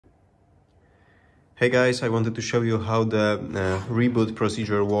Hey guys, I wanted to show you how the reboot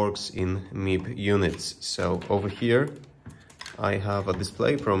procedure works in MIB units. So over here I have a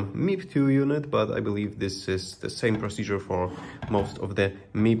display from MIB2 unit, but I believe this is the same procedure for most of the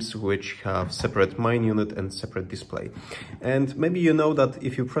MIBs which have separate main unit and separate display. And maybe you know that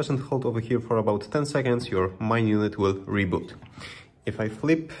if you press and hold over here for about 10 seconds, your main unit will reboot. If I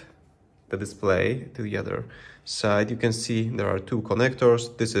flip the display to the other side, you can see there are two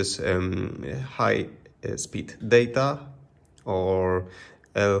connectors. This is high speed data, or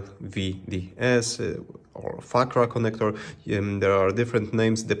LVDS, or Fakra connector. There are different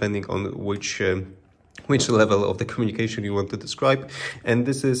names depending on which level of the communication you want to describe. And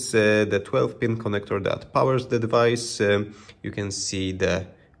this is the 12-pin connector that powers the device. You can see the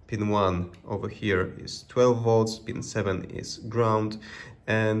pin 1 over here is 12 volts, pin 7 is ground,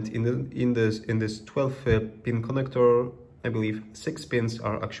 and in this 12-pin connector, I believe 6 pins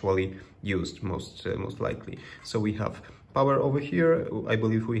are actually used most likely. So we have power over here. I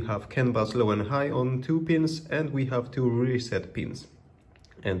believe we have CAN bus low and high on 2 pins, and we have 2 reset pins.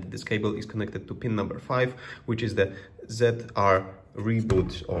 And this cable is connected to pin number 5, which is the ZR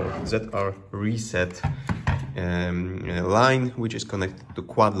reboot or ZR reset line, which is connected to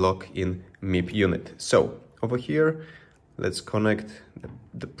quadlock in MIB unit. So over here, let's connect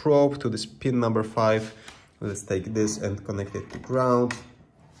the probe to this pin number 5. Let's take this and connect it to ground.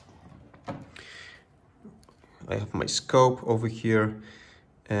 I have my scope over here,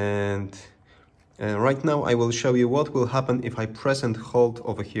 and right now I will show you what will happen if I press and hold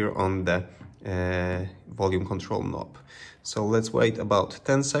over here on the volume control knob. So let's wait about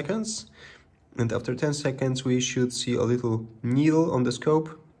 10 seconds, and after 10 seconds we should see a little needle on the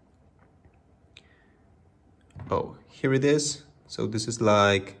scope. Oh, here it is. So this is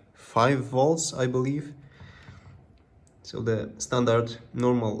like 5 volts, I believe. So the standard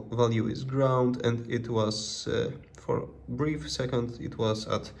normal value is ground, and it was for a brief second it was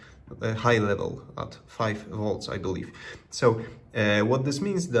at a high level at 5 volts, I believe. So what this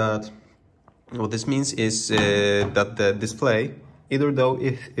means is that the display, either though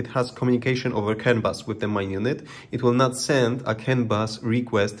if it has communication over CAN bus with the main unit, it will not send a CAN bus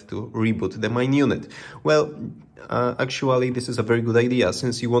request to reboot the main unit. Well, actually this is a very good idea,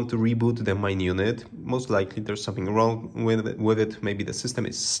 since you want to reboot the main unit. Most likely there's something wrong with it. Maybe the system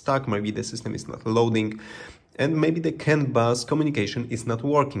is stuck, maybe the system is not loading, and maybe the CAN bus communication is not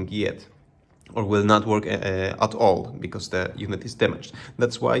working yet, or will not work at all because the unit is damaged.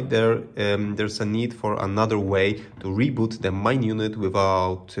 That's why there's a need for another way to reboot the main unit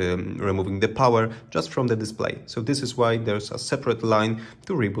without removing the power just from the display. So this is why there's a separate line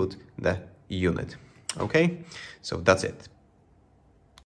to reboot the unit. Okay, so that's it.